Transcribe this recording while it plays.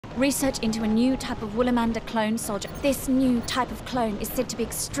Research into a new type of Woolamander clone soldier. This new type of clone is said to be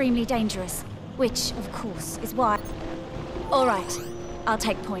extremely dangerous, which, of course, is why... All right, I'll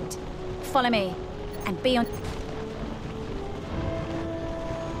take point. Follow me, and be on...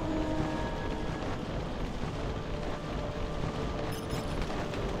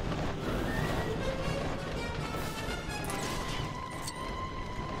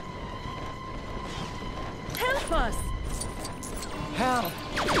 Help us! Help!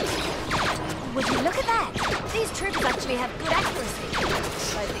 Would you look at that? These troopers actually have good accuracy.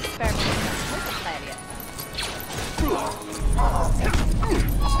 Those experiments are total failure.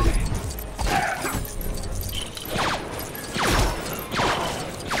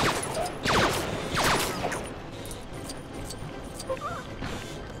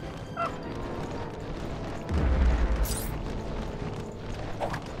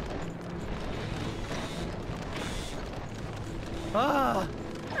 Ah!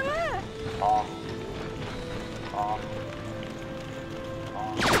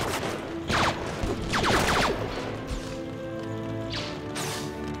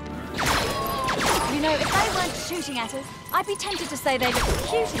 You know, if they weren't shooting at us, I'd be tempted to say they look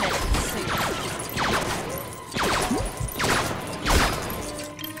cute in their suits.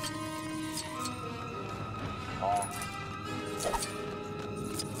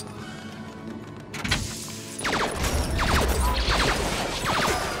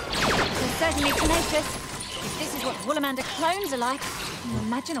 They're certainly tenacious. If this is what Woolamander clones are like, can you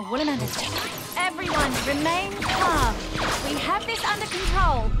imagine a Woolamander Jedi? Everyone, remain calm. We have this under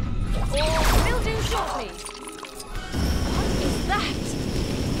control. Or will do shortly. What is that?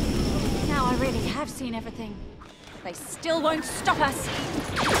 Now I really have seen everything. They still won't stop us.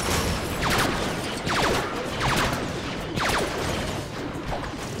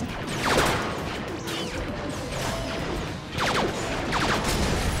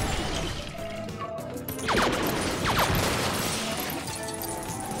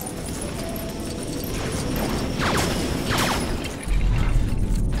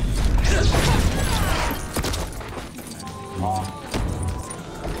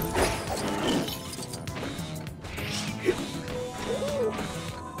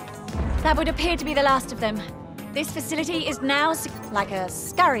 That would appear to be the last of them. This facility is now like a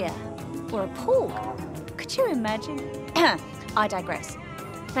scarrier or a pool. Could you imagine? I digress.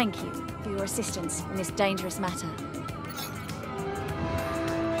 Thank you for your assistance in this dangerous matter.